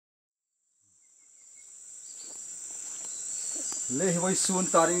le hoi sun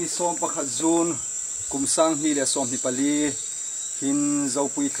taring som pakhat zun kumsang hi le som hi pali hin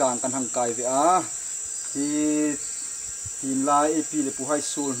Zopuitlang kan hangkai ve a hi tin lai epi le pu hai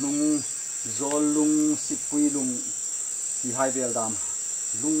sul nung zol lung Zopuitlang hi hai vel dam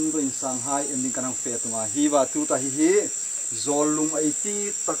lung do in sang hai ending kan hang fe tunga hi wa tu ta hi zol lung ai ti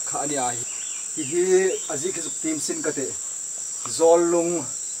tak kha ni a hi azik tim sin kate zol lung.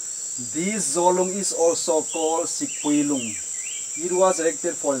 This zolung is also called Zopuitlang. It was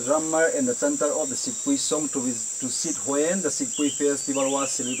erected for the drummer and the chanter of the Zopui song to sit when the Zopui festival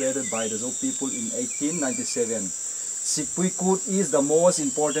was celebrated by the Zopu people in 1897. Zopuikut is the most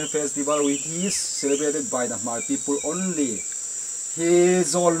important festival which is celebrated by the Khmer people only. He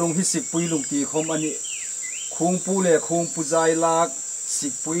zolung hi Zopuitlang ti khom ani khung pu le khung pu jai lak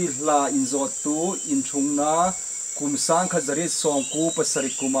Zopuitla in zot tu in thungna kumsang khazari songku pasari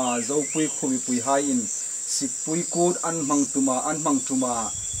kuma Zopui khumi pui hai in Zopuikut an mang tuma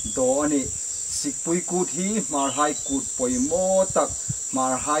do ani Zopuikut hi mar hai kut poi mo tak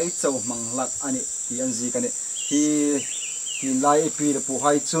mar hai chau manglak ani ti anji kane hi tin lai pi le pu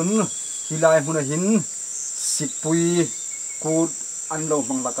hai chun hi lai huna hin Zopuikut an lo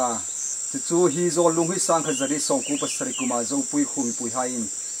manglaka chu hi zolung hi sang khazari songku pasari kuma Zopui khumi pui hai in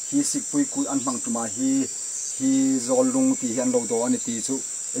hi Zopuikut an mang tuma hi zolung ti hian lo do ani ti chu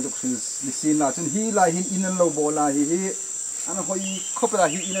ejok lisin la chun hi lai hin inan lo bola hi an hoi khopela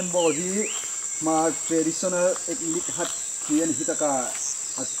hi inan bol hi ma traditional ethnic hat hian hitaka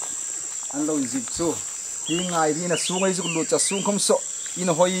an lo jip chu hi ngai ri na sungai juk lu cha sung khom so in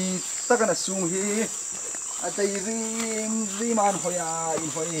hoi takana sung hi atai ri man hoya in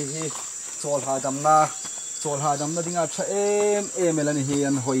hoi hi chol ha damna dinga tha em elani hi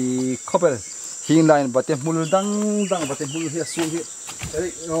an hoi khopel hin line bate mul dang bate mul hi sung hi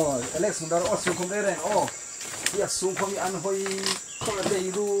Alex sundar o sung khom re hi sung khom an hoi khom la dei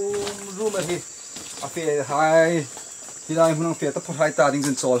room hi a fe hai hi lai hunang fe ta phai ta ding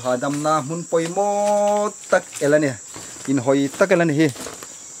jin chol ha dam na mun poi mo tak elani in hoi tak elani hi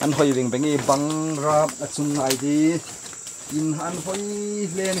an hoi ring bengi bang rap achung ai di in an hoi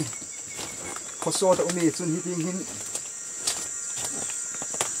len khoso ta umi chun hi ding hin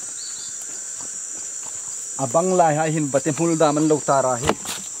abang lai hai hin bate mul da man lo tara hi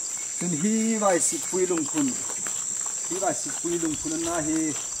tun hi vai Zopuitlang phun na hi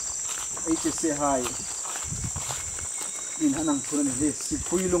HSC hai in hanang phun hi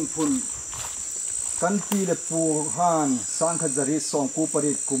Zopuitlang phun kan pi le pu han sang khazari song ku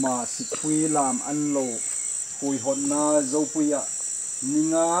parit kuma Zopuitlam an lo hui hon na Zopuia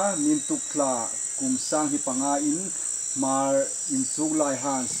ninga nim tukla kum sang hi panga in mar in chuk lai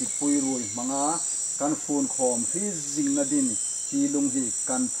han Zopuirui manga kan phun khom hi jing na din hi lung hi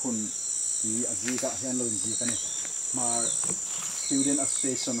kan phun hi aji ka hian lo ji kane mar student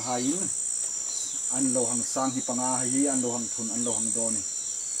association hain an lo hang sang hi panga hi an lo hang thun an lo hang do ni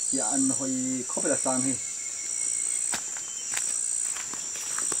ya an hoi khopela tang hi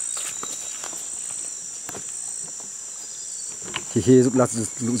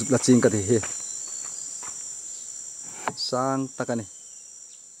zupla ching ka the he sang takani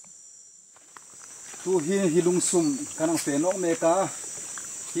tu hi lungsum kanang fenok meka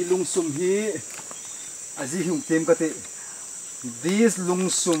hi lungsum hi aji hum tem kate this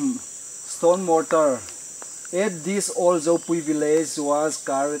lungsum stone mortar at this old Zopui village was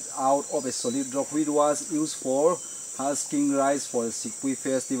carved out of a solid rock which was used for husking rice for the Zopui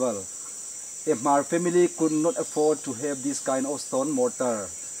festival. A Khmer family could not afford to have this kind of stone mortar,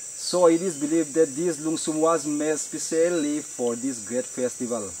 so it is believed that this lungsum was made specially for this great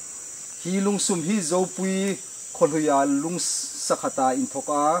festival. Hi lungsum hi Zopui kholhuya lung sakhata in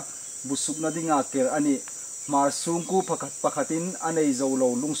thoka busuk na dinga ker ani mar sungku pakhatin anei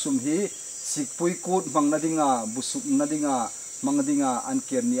zolo lungsum hi Zopuikut mangna dinga busuk na dinga mangdinga an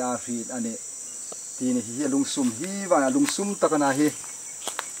ker ni a rit ani tin hi lungsum hi wa lungsum takana hi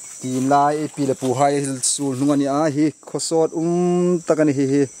tin lai pile pu hai sul nungani a hi khosot takani hi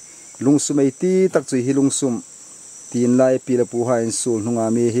lungsum ei ti tak chui hi lungsum tin lai pile pu hai sul nunga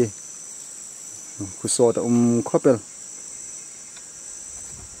mi hi khosot khopel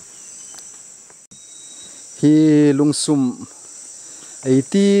hi lungsum ei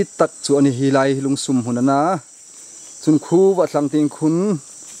ti tak chu ani hi lai lungsum hunana chun khu wa tlang ting khun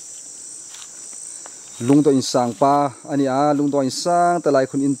lung do in sang pa ani a lung do in sang ta lai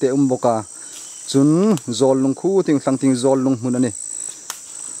khun in te boka chun zol lung khu ting tlang ting zol lung mun ani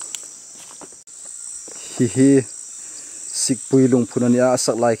hi Zopuitlang phun ani a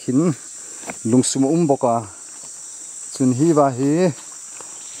sak lai khin lungsum boka chun hi wa hi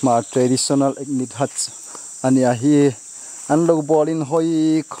ma traditional ethnic hut ania hi an lo bolin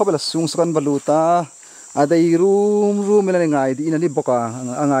hoi khobela sung sakan baluta adai room mena ngai di inani boka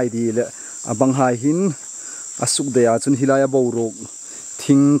angai di le abang hai hin asuk deya chun hilaya borok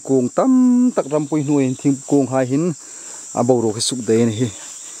thing kung tam tak rampui nuin thing kung hai hin aborok suk de ni hi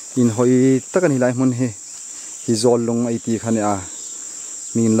in hoi takan hilai mun hi hi zol lung ai ti khane a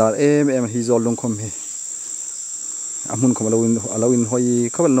min lar em hi zol lung khom hi amun khom alawin hoi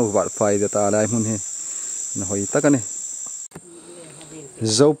khabal no war fai da ta lai mun hi in hoi takane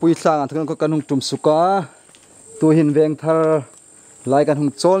Zopuitlang thang ko kanung tum suka tu hin veng thar lai kan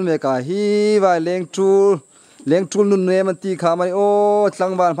hung chol me ka hi vai leng chul nun ne man ti kha mai o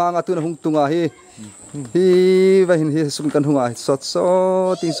tlang ban phang a tu na hung tunga hi vai hin hi sum kan hunga sot so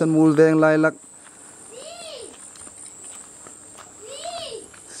ting son mul veng lai lak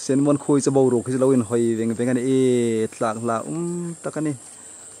Senvon khoi cha bo ro khi lo in hoi veng ani e tlak la takani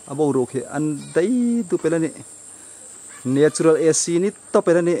a bo ro khi an dai tu pelani natural AC ni to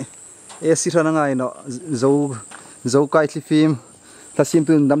pelani AC rana ngai no zo kai tli film ta sim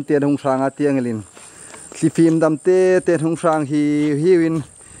tu dam te hung ranga tiangelin tli film dam te hung rang hi win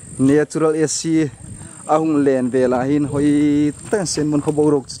natural AC ahung len vela hin hoi tan Senvon kho bo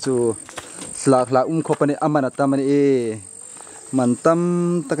ro chu tlak la khopani amana tamani e man tam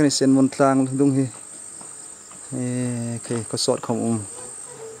takani Senvon tlang dung hi okay ko sort khom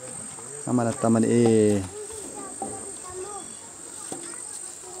amana tamani e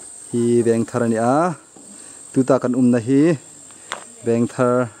hi veng tharani a tuta kan na hi veng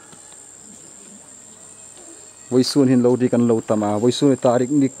thar voisun hin lodi kan lo tama voisun tarik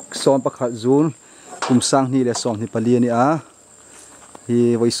ni som pakha jun kumsang ni le som ni pali ani a hi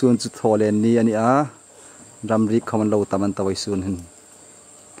voisun chu tholen ni ani a ramri khaman lo taman ta voisun hin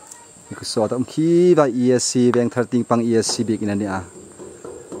ko so ta khi ba ESC veng thar ting pang ESC bik in ani a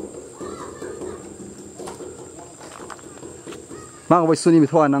mang voisun ni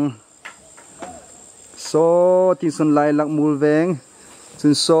mi thwa nang so ting sun lai lak mul veng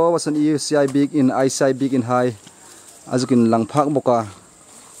chun so wasan ECI big in ICI big in high azukin lang phak boka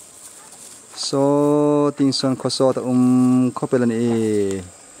so ting sun khosot khopelan e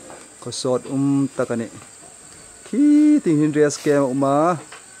khosot takani khi ting hin dress kem uma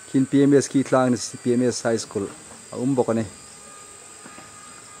kin PMS ki tlang ni PMS high school bokani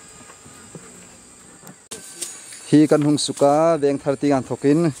hi kan hung suka veng 30 an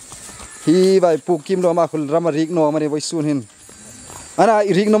thokin hi vai pu kim lo ma khul ram rik no mani voi sun hin ana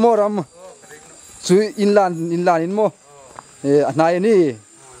rik no mo ram chu inlan in mo nai ni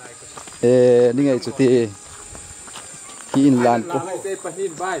ni ngai chu ti hi inlan ko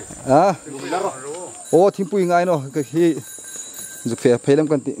o thimpui ngai no hi zu fe phelam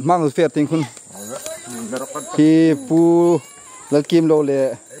kan ti mang fe ting khun hi pu lal kim lo le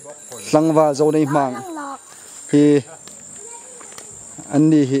tlangwa zo nei mang hi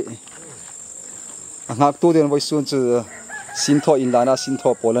anni hi ngak tu den voi sun chu sin tho in lana sin tho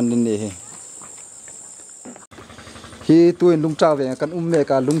polan ni hi tuin lung traw veng kan me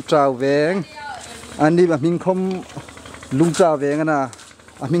ka lung traw veng ani ba ming khom lung traw veng ana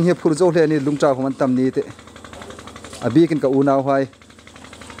a ming he phur zo hle ni lung traw man tam ni te abi kin ka unaw hai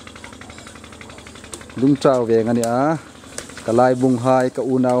lung traw veng ani a kalai bung hai ka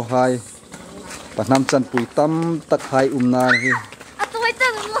unaw hai panam chan pui tam tak hai na hi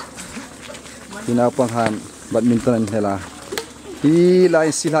hina pang han badminton an hela hi lai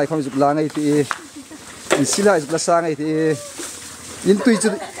silai khom juk la ngai ti in silai juk la sa ngai ti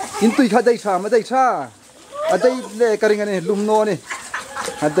in tui kha dai tha ma dai tha adai le karing ani lum no ni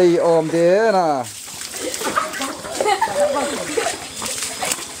adai om de na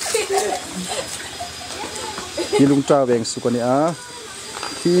hi lung tra veng su kani a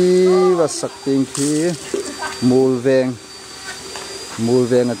hi wa sak ting khi mul veng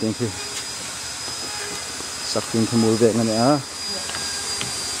a ting khi sak ting khi mul veng ani a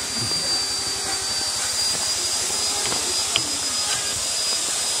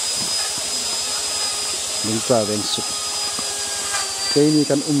lung tra veng su cái ni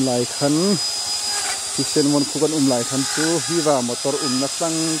kan lai khan ki Senvon khu kan lai khan chu hi wa motor na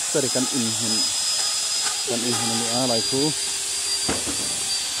sang tari kan in hin ni a lai khu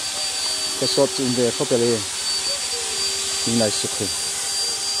ka sot chu ve kho pele in lai su khu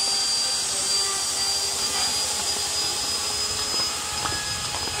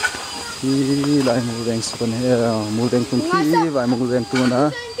hi lai mul veng su kan he mul veng tum khi wa mul veng tu na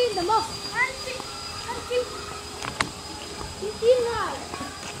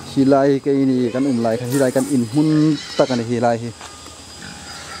hi lai cái ni kan lai khan hi lai kan in hun tak ani hi lai hi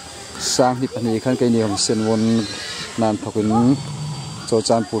sang hi pani khan cái ni hom Senvon nan thokin cho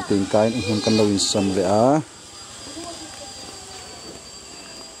chan pur ting kai hun kan lo in som ve a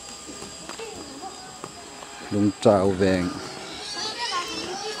lung trao veng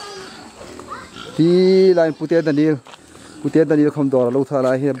hi line putia Daniel khom dor lo tha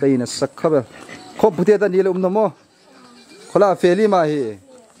la hi beina sak khabel khom putia Daniel namo khola feli ma hi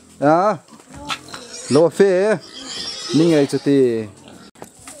a lo fe ni ngai chati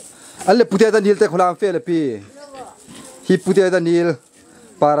alle putia Daniel te khola fe le pi hi putia Daniel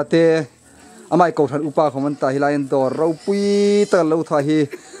parate amai ko than upa khoman ta hilain dor ro pui ta lo tha hi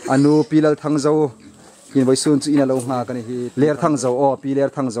anu pilal thangzo in voi sun chu ina lo nga kan hi ler thangzo o pi ler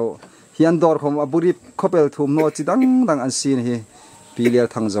thangzo hian dor khom aburi khopel thum no chidang dang an sin hi pi ler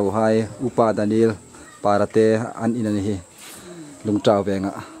thangzo hai upa Daniel parate an ina ni hi lungtaw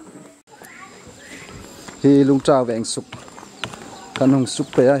venga hi lungtaw veng sup kanung sup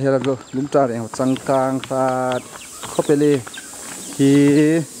pe ya hera lungtaw veng changkang ta khopeli hi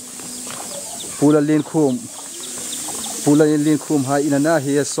pula lin khum hai ina na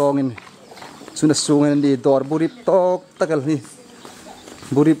hi song in chuna sungen ni dor burip tok takal ni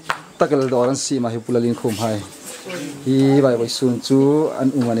burip takal dor an si ma hi pula lin khum hai hi bai bai sun chu an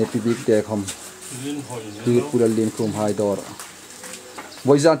umane pibik te khom hi pula lin khum hai dor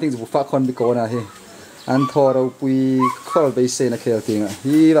voi jan ting bu fa khon bi ko na hi an thoro pui khol be se na khel tinga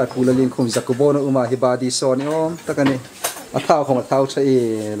hi bai pula lin khum jakubo na uma hi badi son om takani a thau khom a thau cha e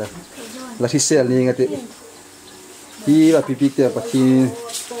la thi sel ni ngati hi ba pipik te pathi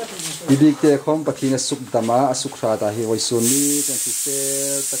bibik te khom pathi na suk dama asuk ra ta hi voi sun ni kan thi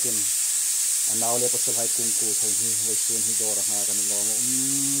sel takin anaw le pasal hai kum ku thai hi voi sun hi dor ha kan lo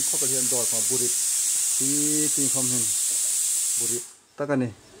khopal hian dor ma burit hi ting khom hin burit takani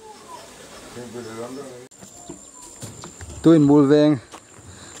tuin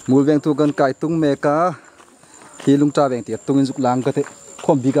mulveng tu kan kai tung me ka hi lungta veng ti tungin juk lang ka te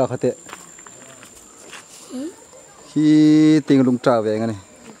khom biga khate hi ting lungta veng ani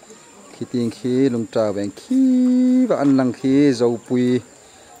khi ting khi lungta veng khi wa an lang khi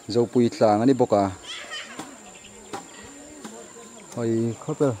Zopuitlang ani boka hoi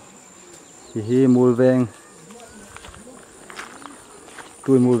khopel hi mulveng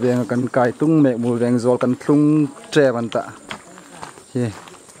tui mulveng kan kai tung me mulveng zol kan thlung tre ban ta hi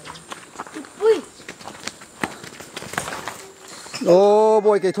oh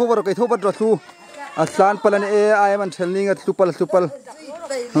boy kai thobar ro thu a tlan palan e ai man thelning a thlupal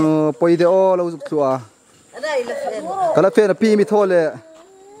poi de o lo thu a kala fe na pi mi thole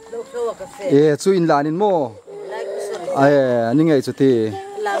e chu in lanin mo ai ani ngai chu ti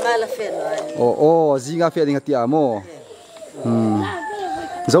o zinga fe ding ti a mo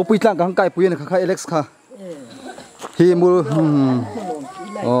Zopuitlang kang kai puyen kha Alex kha hi mul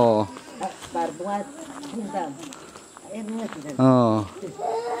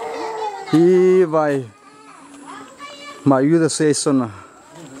hi vai ma yu the station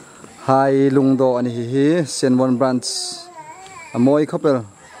hai lungdo ani hi Senvon branch amoi khopel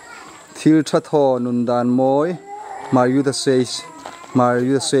thil tha tho nundan moi ma yu the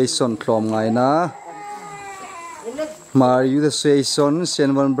station thlom ngai na Mario the Station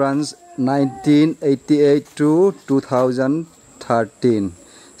Senvon branch 1988 to 2013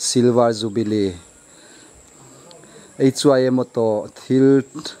 Silver Jubilee HYM moto thil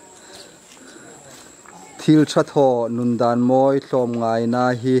thatho nundan moi hlom ngai na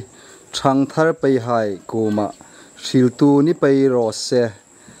hi thang thar pei hai kuma thiltu ni pei ro se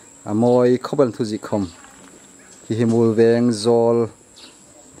amoi khobal thuji khom hi himul veng zol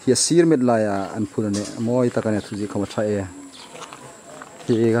hi sir met laya an phulane moi takane thuji khoma tha e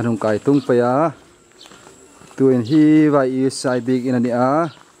hi ganung kai tung pa ya tuin hi vai i sai big in ani a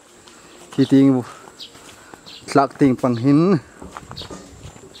hi ting tlak ting pang hin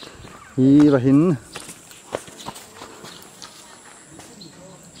hi va hin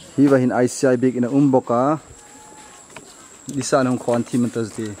ICI big in umboka disa nong khon thim tas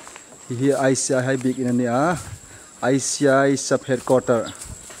di hi ICI hai big in ani a ICI sub headquarter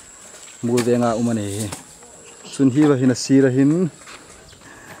mulvenga umane chun hi wa hin sira hin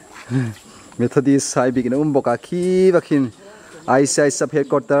Methodist sai big in umboka khi wakhin ICI sub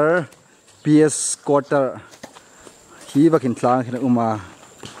headquarter PS quarter hi wakhin tlang hin uma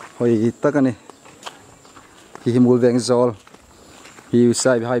hoi takani hi mulveng zol hi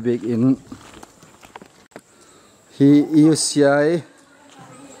sai hai big in hi UCI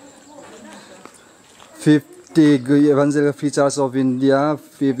 50 Evangelical Free Church of India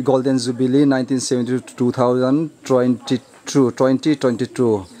 5th Golden Jubilee 1972 to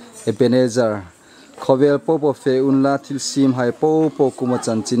 2022 Ebenezer Khovel popo fe unla thil sim hai popo kuma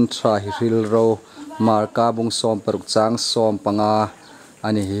chanchin thra hi ril ro marka bung som paruk chang som panga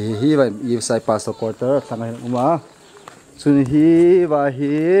ani hi vai sai pastor quarter thanga uma chun hi wa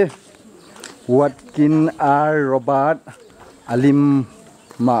hi Watkin R Robert alim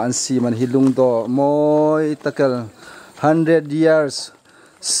ma an si man hilung do moi takal 100 years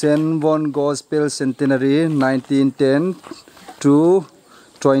Senvon Gospel Centenary 1910 to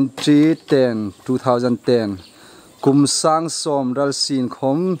 2010 kum sang som ral sin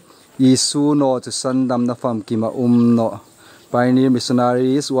khom Isu no to sandam na fam kima no pioneer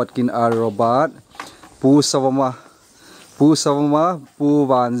missionaries Watkin R Robert pu savama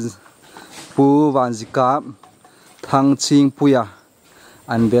pu van zikap thang ching puya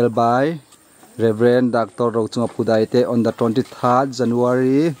unveil by Reverend Dr. Rochunga Pudaite on the 23rd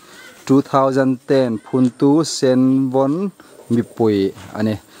January 2010 Puntu Senvon Mipui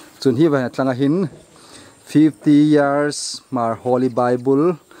ane chun hi ba tlanga hin 50 years Mar Holy Bible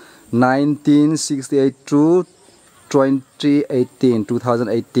 1968 to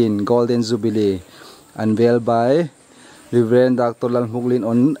 2018 Golden Jubilee unveiled by Reverend Dr. Lalmuglin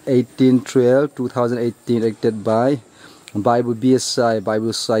on 18/12/2018 erected by Bible BSI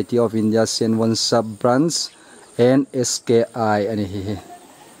Bible Society of India Senvon Sub Branch and SKI ani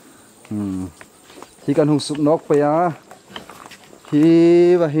hi kan hung suk nok pa ya hi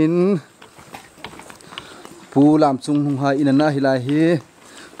wa hin pu lam chung hung ha inana hilai hi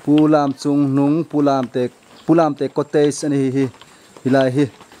pu lam chung nung pu lam te cottage ani hi hilai hi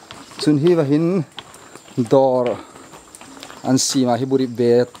chun hi wa hin dor an si ma hi buri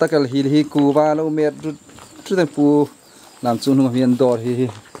be takal hi ku wa lo met chu tan pu lam chung nung hian dor hi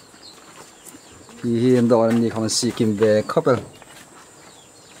dor ni kham si kim be khopel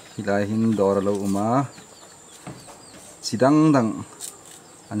hilai hin dor lo uma sidang dang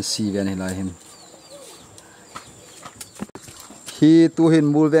an si ve ni lai hin khi tu hin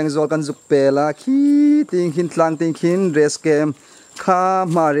mul veng zol kan juk pela khi ting hin tlang ting hin race game kha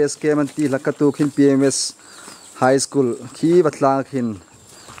ma race game an ti lakatu khin PMS high school khi batlang hin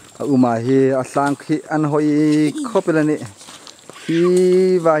uma hi atlang khi an hoi khopelani khi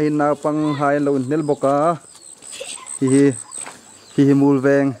wa hin na pang hai lo nel boka hi mul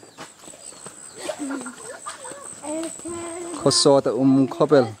veng khoso ta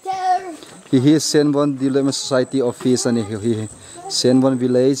khopel hi Senvon Development Society office ani hi Senvon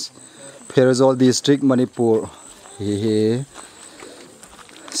village Perzol district Manipur hi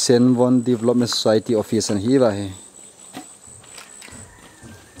Senvon Development Society office an hi ba he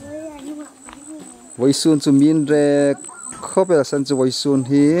voisun chu min re khopel san chu voisun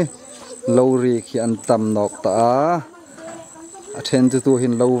hi lori khi an tam nok ta attend to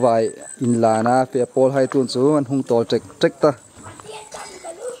hin lo vai in lana pe pol hai tun chu an hung tol trek ta